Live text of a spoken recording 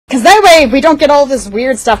Because that way we don't get all this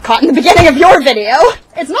weird stuff caught in the beginning of your video.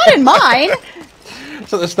 It's not in mine.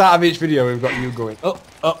 So at the start of each video, we've got you going up,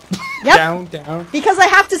 up, yep. down, down. Because I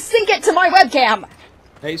have to sync it to my webcam.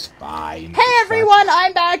 It's fine. Hey everyone,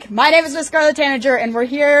 I'm back. My name is MissScarletTanager, and we're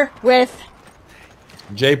here with...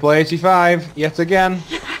 JPlay85, yet again.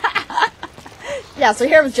 Yeah, so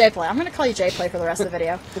here with JPlay. I'm going to call you JPlay for the rest of the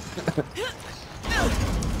video.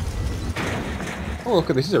 Oh, look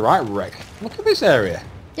at this. This is a right wreck. Look at this area.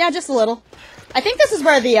 Yeah, just a little. I think this is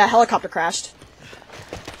where the helicopter crashed.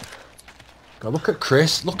 God, look at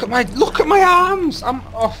Chris. Look at my arms. I'm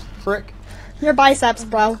off, frick. Your biceps,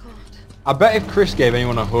 bro. I bet if Chris gave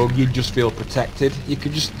anyone a hug, you'd just feel protected. You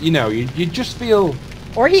could just, you know, you'd just feel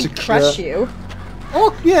Or he'd secure. crush you.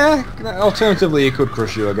 Oh, yeah. Alternatively, he could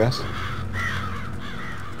crush you, I guess.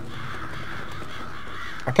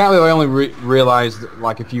 I can't believe I only realised,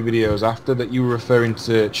 like, a few videos after that you were referring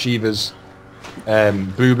to Shiva's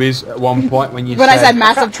boobies at one point when you I said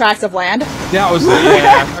massive tracts of land. That was it,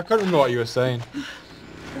 yeah. I couldn't remember what you were saying.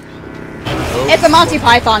 Oh. It's a Monty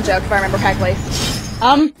Python joke, if I remember correctly.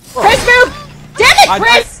 Chris move! Damn it,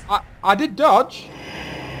 Chris! I did dodge.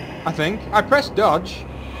 I think. I pressed dodge.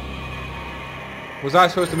 Was I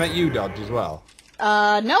supposed to make you dodge as well?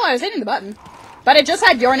 No, I was hitting the button. But it just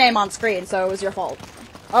had your name on screen, so it was your fault.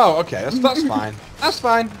 Oh, okay, that's fine. That's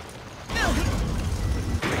fine.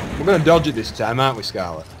 We're gonna dodge it this time, aren't we,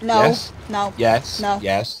 Scarlet? No. Yes? No. Yes? No.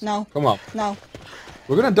 Yes? No. Come on. No.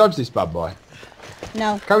 We're gonna dodge this bad boy.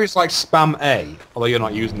 No. Can't we just, like, spam A? Although you're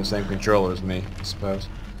not using the same controller as me, I suppose.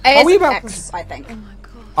 A is X, I think.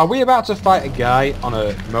 Are we about to fight a guy on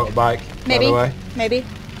a motorbike, Maybe. by the way? Maybe.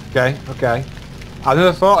 Okay, okay. I've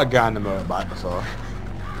never fought a guy on a motorbike before.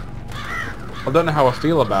 I don't know how I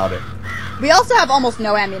feel about it. We also have almost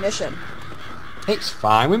no ammunition. It's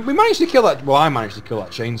fine. We managed to kill that... Well, I managed to kill that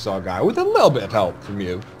chainsaw guy with a little bit of help from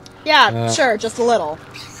you. Yeah, sure, just a little.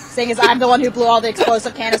 Seeing as I'm the one who blew all the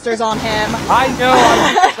explosive canisters on him. I know,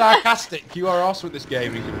 I'm sarcastic. You are awesome at this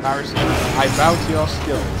game in comparison. I bow to your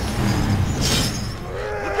skills.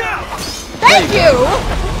 Thank you!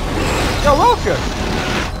 You're welcome.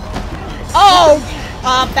 Oh,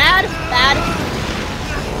 bad.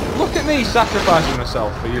 Look at me sacrificing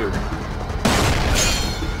myself for you.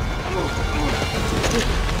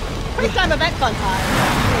 Quick time event fun time.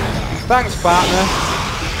 Thanks, partner.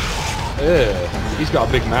 He's got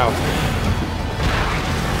a big mouth.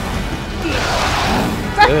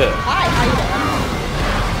 Hi, how you doing?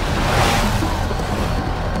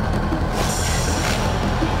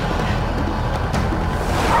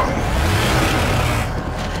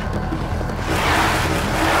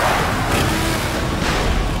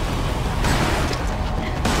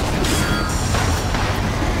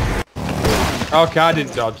 Okay, I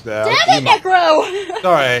didn't dodge there. Damn it, Necro!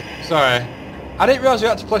 Sorry. I didn't realise you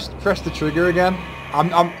had to press the trigger again. I'm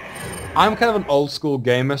kind of an old school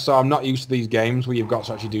gamer, so I'm not used to these games where you've got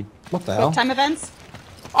to actually do... What the hell? Quick time events?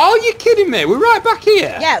 Oh, you're kidding me! We're right back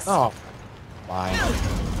here! Yes. Oh, fine.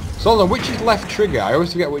 So hold on, which is left trigger? I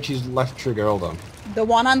always forget which is left trigger, hold on. The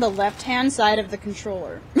one on the left-hand side of the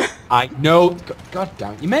controller. I know... God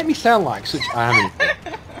damn it, you make me sound like such... I am anything.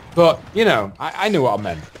 But, you know, I know what I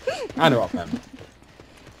meant. I know what I meant.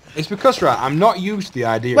 It's because, right, I'm not used to the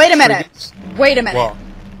idea Wait a of minute. triggers. Wait a minute. What?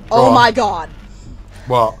 Oh Go my on. god.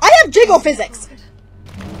 What? I have jiggle physics!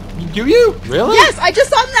 Do you? Really? Yes, I just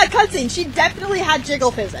saw in that cutscene. She definitely had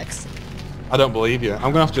jiggle physics. I don't believe you.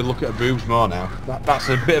 I'm gonna have to look at her boobs more now. That's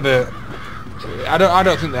a bit of a... I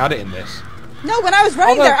don't think they had it in this. No, when I was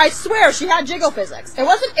running there, I swear she had jiggle physics. It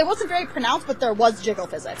wasn't very pronounced, but there was jiggle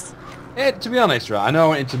physics. To be honest, right, I know I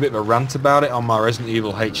went into a bit of a rant about it on my Resident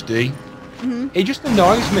Evil HD. It just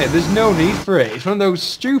annoys me. There's no need for it. It's one of those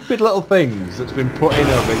stupid little things that's been put in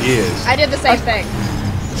over years. I did the same thing.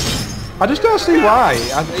 I just don't see why.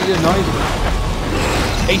 It annoys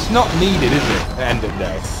me. It's not needed, is it, at the end of the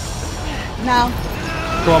day? No.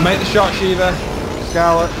 Come on, make the shot, Shiva.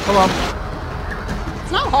 Scarlet, come on.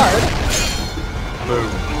 It's not hard. Boom.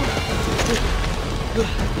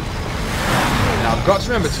 Now, I've got to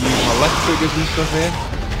remember to use my left triggers and stuff here.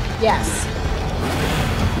 Yes.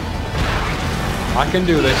 I can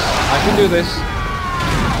do this. I can do this.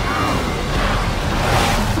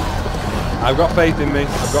 I've got faith in me.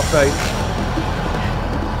 I've got faith.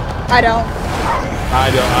 I don't.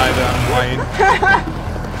 I don't either. I'm lying.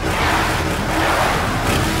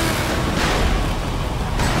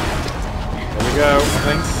 There we go, I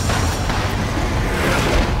think.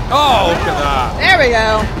 Oh, look at that. There we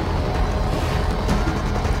go.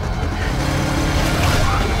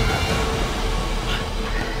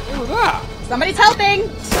 What was that? Somebody's helping!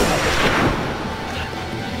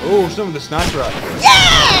 Oh, some of the sniper rifles.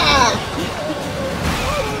 Yeah!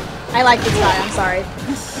 I like this guy, I'm sorry.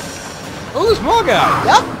 Oh, there's more guys!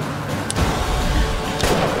 Yup!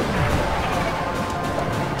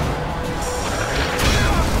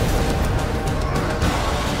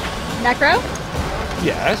 Necro?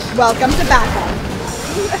 Yes. Welcome to backup.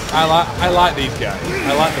 I like these guys.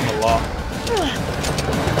 I like them a lot.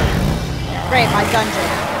 Great, my dungeon.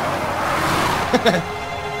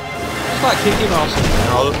 Just like kick him or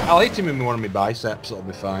something. I'll hit him in one of my biceps, it'll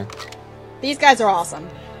be fine. These guys are awesome.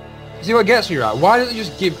 See what gets me right? Why don't you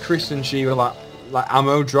just give Chris and Shiva like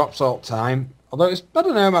ammo drops all the time? Although it's, I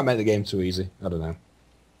don't know, it might make the game too easy. I don't know.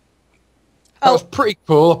 That was pretty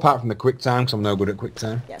cool, apart from the quick time, because I'm no good at quick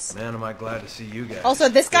time. Yes. Man, am I glad to see you guys. Also,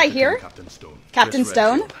 this guy here, Captain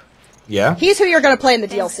Stone. Yeah. He's who you're going to play in the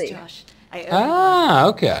DLC. Josh. Ah,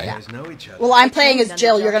 okay. Yeah. Know each other. Well, I'm playing as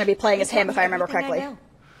Jill. You're going to be playing as him, if I remember correctly.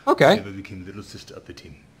 Okay. Eva became little sister of the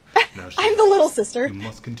team. Now I'm the little sister. You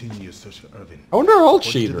must continue your search for Irvin. I wonder how old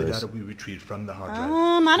According to Shiva the is. data we retrieved from the hard drive,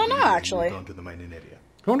 I don't know, actually. moved on to the mining area.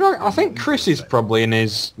 I think Chris is probably in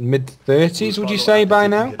his mid-30s, would you say, by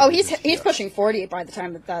now? Oh, he's pushing 40 by the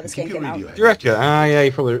time that this game came out. Do you reckon? Ah, yeah,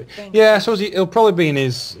 he probably... Yeah, I suppose he'll probably be in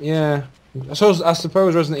his... Yeah. I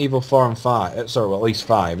suppose Resident Evil 4 and 5... Sorry, well, at least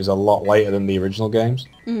 5 is a lot later than the original games.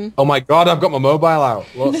 Mm-hmm. Oh my god, I've got my mobile out.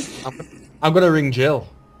 Look, I'm gonna ring Jill.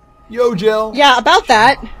 Yo, Jill. Yeah, about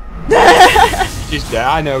that. She's dead.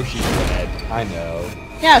 I know she's dead. I know.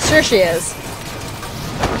 Yeah, sure she is.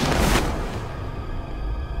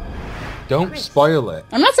 Don't spoil it.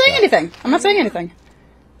 I'm not saying anything. I'm not saying anything.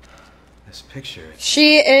 This picture.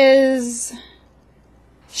 She was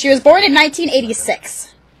born in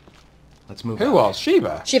 1986. Let's move Who on. was?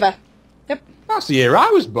 Shiva? Shiva. Yep. That's the year I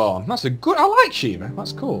was born. That's a good... I like Shiva.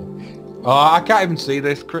 That's cool. Oh, I can't even see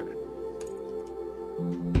this.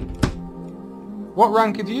 What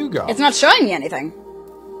rank have you got? It's not showing me anything.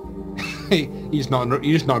 You're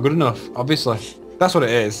just not good enough, obviously. That's what it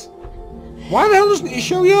is. Why the hell doesn't it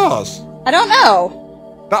show yours? I don't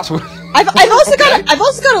know. That's what... I've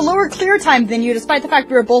also got a lower clear time than you, despite the fact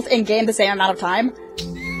we were both in game the same amount of time.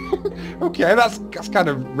 Okay, that's kind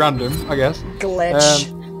of random, I guess.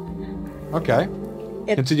 Glitch. Okay.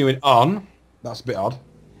 Continuing on. That's a bit odd.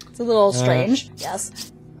 It's a little strange.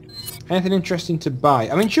 Yes. Anything interesting to buy?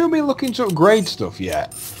 I mean, should we be looking to upgrade stuff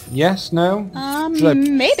yet? Yes? No?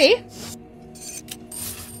 Maybe.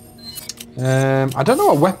 I don't know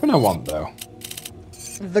what weapon I want, though.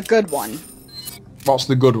 The good one. What's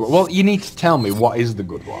the good one? Well, you need to tell me what is the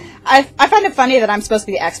good one. I find it funny that I'm supposed to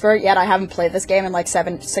be the expert, yet I haven't played this game in like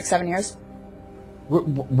 7 years.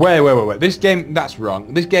 Wait. This game, that's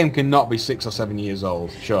wrong. This game cannot be 6 or 7 years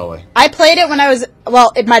old, surely. I played it when I was,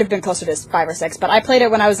 well, it might have been closer to 5 or 6, but I played it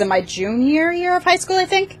when I was in my junior year of high school, I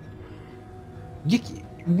think.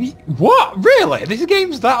 What? Really? This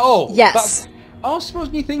game's that old? Yes. I suppose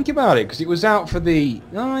you think about it, because it was out for the...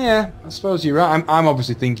 Oh, yeah, I suppose you're right. I'm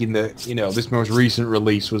obviously thinking that, you know, this most recent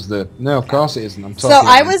release was the... No, of course it isn't. I'm talking So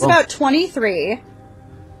I was about 23.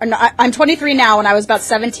 Or no, I'm 23 now, and I was about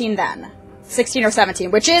 17 then. 16 or 17,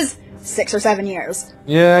 which is 6 or 7 years.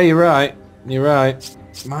 Yeah, you're right. You're right.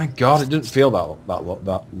 My God, it didn't feel that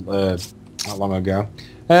long ago.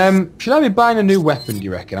 Should I be buying a new weapon, do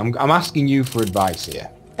you reckon? I'm asking you for advice here.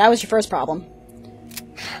 That was your first problem.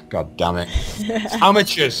 God damn it.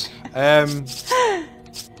 Amateurs. I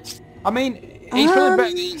mean,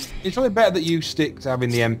 it's probably better that you stick to having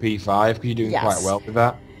the MP5, because you're doing quite well with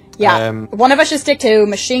that. Yeah, one of us should stick to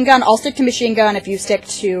machine gun. I'll stick to machine gun if you stick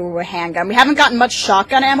to a handgun. We haven't gotten much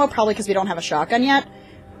shotgun ammo, probably because we don't have a shotgun yet.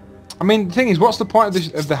 I mean, the thing is, what's the point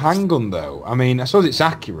of the handgun, though? I mean, I suppose it's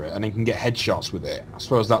accurate, and you can get headshots with it. I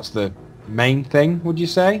suppose that's the main thing, would you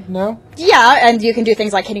say? No? Yeah, and you can do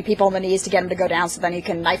things like hitting people in the knees to get them to go down, so then you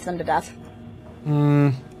can knife them to death.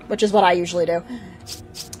 Which is what I usually do.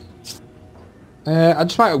 I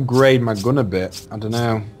just might upgrade my gun a bit. I don't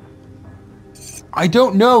know. I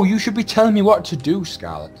don't know. You should be telling me what to do,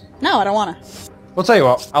 Scarlet. No, I don't want to. Well, tell you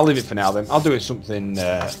what. I'll leave it for now, then. I'll do it something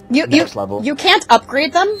next level. You can't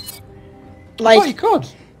upgrade them. Like, I thought you could.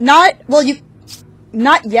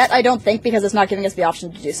 Not yet, I don't think, because it's not giving us the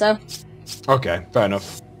option to do so. Okay, fair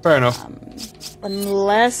enough. Fair enough.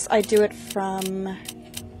 Unless I do it from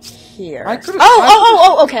here.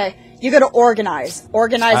 Okay. You go to organize.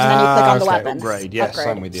 Organize, and then you click on the weapon. Upgrade, yes,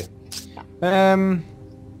 I'm with you.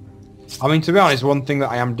 I mean, to be honest, one thing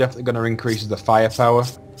that I am definitely going to increase is the firepower.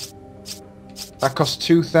 That costs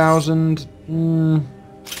 2,000.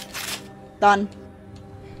 Done.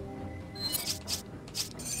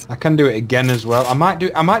 I can do it again as well. I might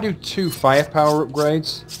do 2 firepower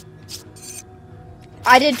upgrades.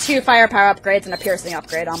 I did 2 firepower upgrades and a piercing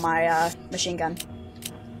upgrade on my machine gun.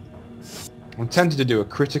 I'm tempted to do a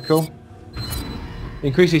critical.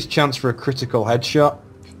 Increases chance for a critical headshot.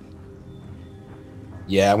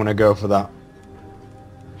 Yeah, I'm gonna go for that.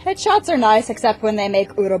 Headshots are nice, except when they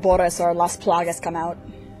make Ouroboros or Las Plagas come out.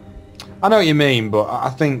 I know what you mean, but I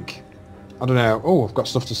think... I don't know. Oh, I've got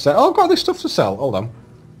stuff to sell. Oh, I've got this stuff to sell. Hold on.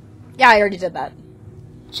 Yeah, I already did that.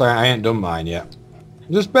 Sorry, I ain't done mine yet.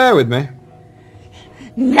 Just bear with me.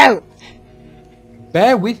 No!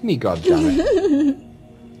 Bear with me, goddammit.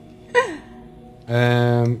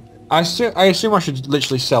 I assume I should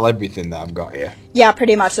literally sell everything that I've got here. Yeah,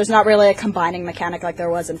 pretty much. There's not really a combining mechanic like there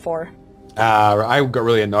was in 4. I got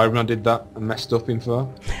really annoyed when I did that and messed up in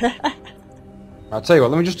 4. I'll tell you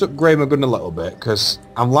what, let me just upgrade my gun a little bit, because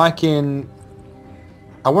I'm liking...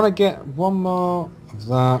 I want to get one more of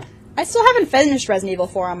that. I still haven't finished Resident Evil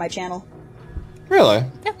 4 on my channel. Really?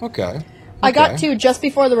 Yeah. Okay. I got to just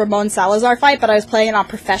before the Ramon Salazar fight, but I was playing it on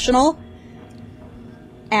professional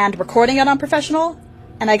and recording it on professional,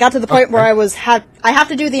 and I got to the point where I have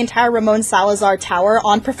to do the entire Ramon Salazar tower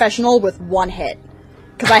on professional with one hit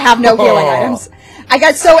because I have no healing items. I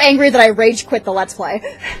got so angry that I rage quit the Let's Play.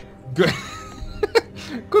 Good.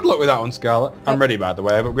 Good luck with that one, Scarlet. I'm ready, by the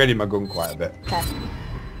way. I've upgraded my gun quite a bit. Okay.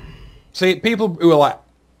 See, people who are like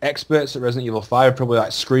experts at Resident Evil 5 are probably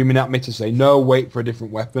like screaming at me to say, no, wait for a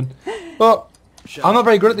different weapon. But I'm not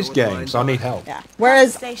very good at this game, so I need help. Yeah.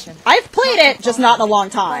 Whereas I've played it, just not in a long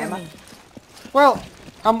time. Well,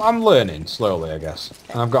 I'm learning slowly, I guess.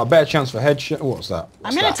 And I've got a better chance for headshot. What's that?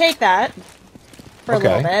 I'm gonna take that for a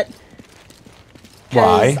little bit.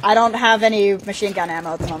 Why? I don't have any machine gun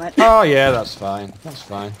ammo at the moment. Oh yeah, that's fine. That's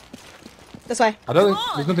fine. This way. I don't think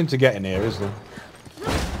there's nothing to get in here, is there?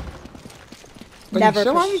 But Never.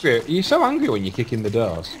 You're so angry. You're so angry when you kick in the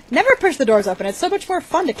doors. Never push the doors open. It's so much more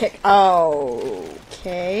fun to kick.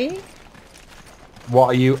 Okay. What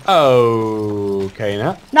are you? Okay,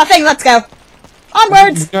 now. Nothing. Let's go.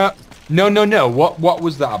 Onwards. No. What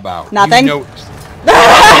was that about? Nothing. You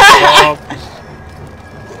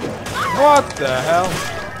what the hell?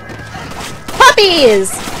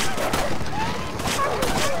 Puppies.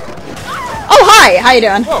 Oh hi. How you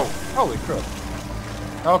doing? Whoa! Holy crap.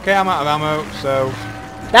 Okay, I'm out of ammo, so...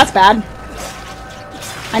 That's bad.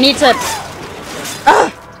 I need to...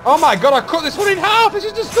 Ugh. Oh my god, I cut this one in half! This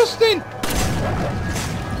is disgusting!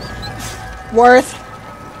 Worth.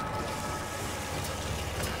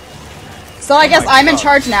 So I guess I'm in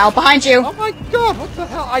charge now. Behind you. Oh my god, what the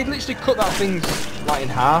hell? I literally cut that thing like in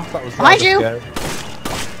half. That was behind you. Scary.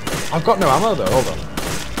 I've got no ammo though, hold on.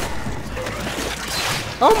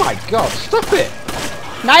 Oh my god, stop it!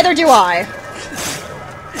 Neither do I.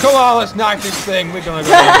 Come on, let's knife this thing. We're gonna go.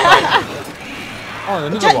 Oh,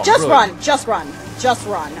 another one. Just run. Just run. Just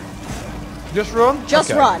run. Just run? Just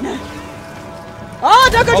okay. run. Oh,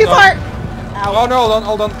 don't go too far. Ow. Oh no,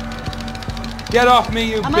 hold on. Get off me,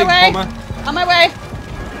 you big bummer. On my way.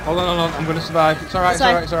 Hold on. I'm gonna survive. It's alright,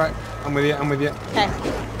 it's alright. I'm with you. Okay.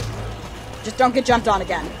 Just don't get jumped on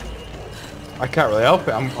again. I can't really help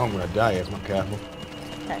it. I'm gonna die if I'm not careful.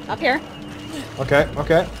 Okay, up here. Okay.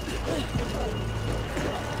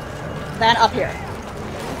 Then up here.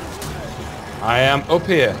 I am up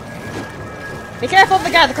here. Be careful of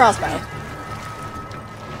the guy with the crossbow.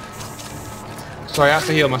 Sorry, I have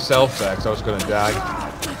to heal myself there because I was gonna die.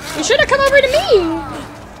 You should have come over to me.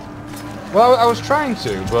 Well, I was trying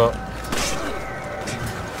to, but...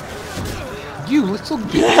 You little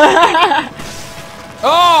bitch.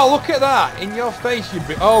 Oh, look at that! In your face, you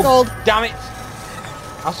Oh, Gold. Damn it!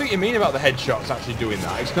 I see what you mean about the headshots actually doing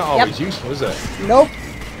that. It's not always useful, is it? Nope.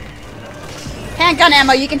 Handgun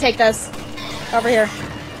ammo, you can take this. Over here.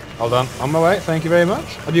 Hold on my way, thank you very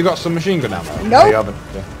much. Have you got some machine gun ammo? Nope. No, you haven't.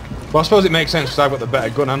 Yeah. Well, I suppose it makes sense because I've got the better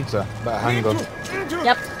gun, haven't I? Better handgun.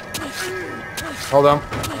 Yep. Hold on.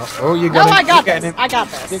 Oh, you got him. I got this. I got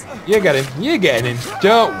this. You're getting him.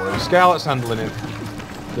 Don't worry, Scarlet's handling him.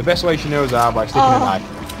 The best way she knows how by sticking a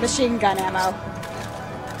knife. Machine gun ammo.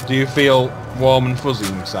 Do you feel warm and fuzzy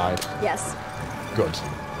inside? Yes. Good.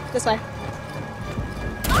 This way.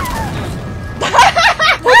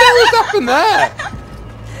 What the hell happened there?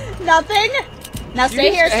 Nothing. Now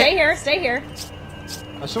stay here.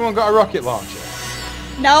 Has someone got a rocket launcher?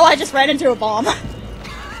 No, I just ran into a bomb.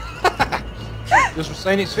 Just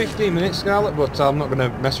saying it's 15 minutes, Scarlet, but I'm not going to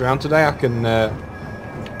mess around today. I can...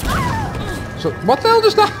 So, what the hell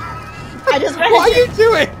just that? I just ran What are you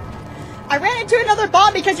doing? I ran into another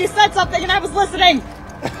bomb because you said something and I was listening. Do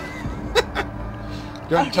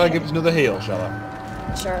you want to try to give us another heal, shall I?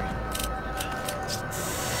 Sure.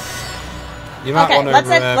 You might want to...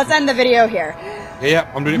 let's end the video here. Yeah,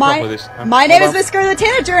 I'm doing it properly this time. My name is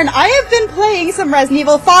MissScarletTanager and I have been playing some Resident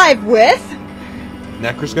Evil 5 with...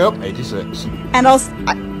 Necroscope86.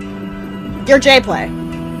 And you're J-Play.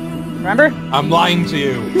 Remember? I'm lying to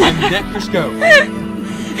you. I'm Necroscope.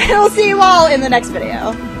 And we'll see you all in the next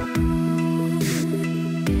video.